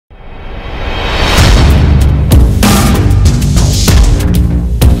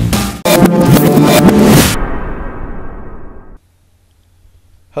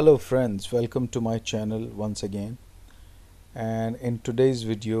Hello friends, welcome to my channel once again, and in today's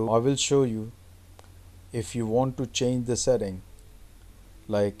video I will show you if you want to change the setting,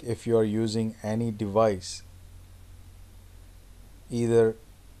 like if you are using any device, either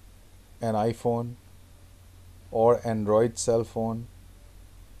an iPhone or Android cell phone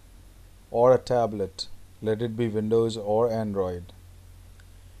or a tablet, let it be Windows or Android,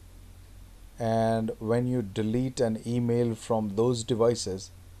 and when you delete an email from those devices,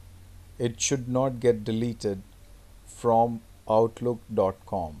 it should not get deleted from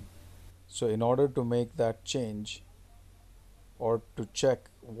outlook.com. So in order to make that change or to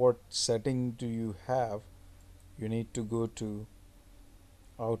check what setting do you have, you need to go to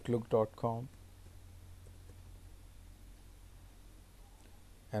outlook.com,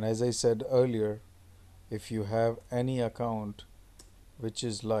 and as I said earlier, if you have any account which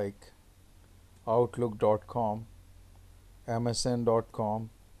is like outlook.com,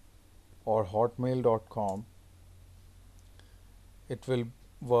 msn.com or hotmail.com, it will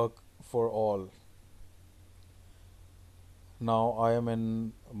work for all. Now I am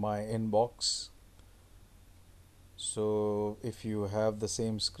in my inbox. So if you have the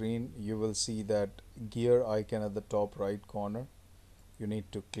same screen, you will see that gear icon at the top right corner. You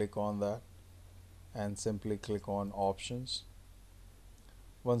need to click on that and simply click on options.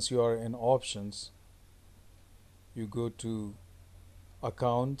 Once you are in options, you go to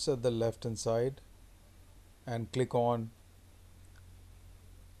accounts at the left hand side and click on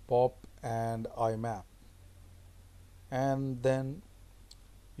pop and IMAP, and then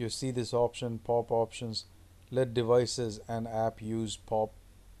you see this option, pop options, let devices and app use pop.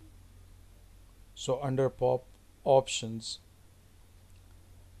 So under pop options,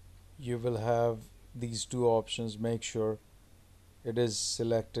 you will have these two options. Make sure it is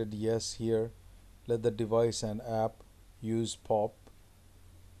selected yes here, let the device and app use pop,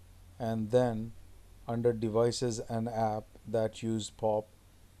 and then under devices and app that use pop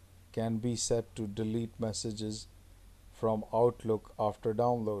can be set to delete messages from Outlook after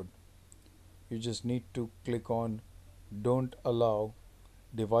download. You just need to click on don't allow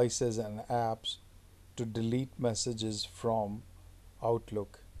devices and apps to delete messages from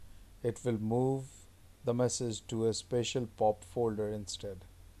Outlook. It will move the message to a special pop folder instead.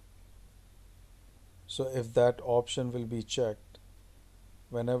 So if that option will be checked,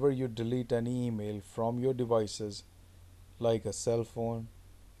 whenever you delete any email from your devices like a cell phone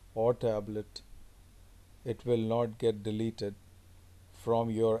or tablet, it will not get deleted from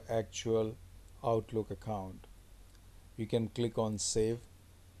your actual Outlook account. You can click on save,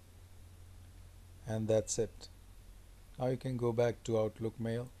 and that's it. Now you can go back to Outlook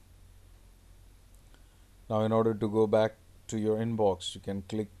Mail. Now in order to go back to your inbox, you can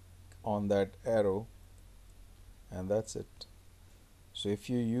click on that arrow, and that's it. So if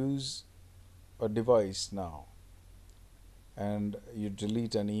you use a device now and you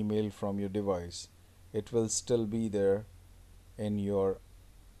delete an email from your device, it will still be there in your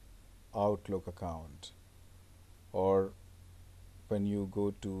Outlook account, or when you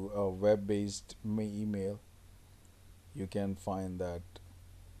go to a web-based email, you can find that,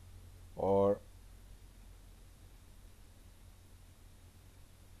 or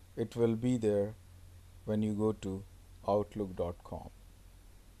it will be there when you go to outlook.com.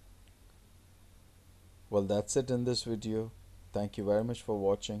 Well, that's it in this video. Thank you very much for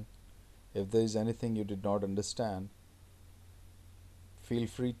watching. If there is anything you did not understand, feel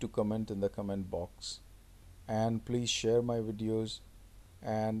free to comment in the comment box, and please share my videos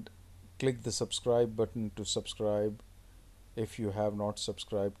and click the subscribe button to subscribe if you have not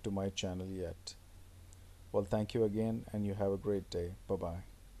subscribed to my channel yet. Well, thank you again, and you have a great day. Bye bye.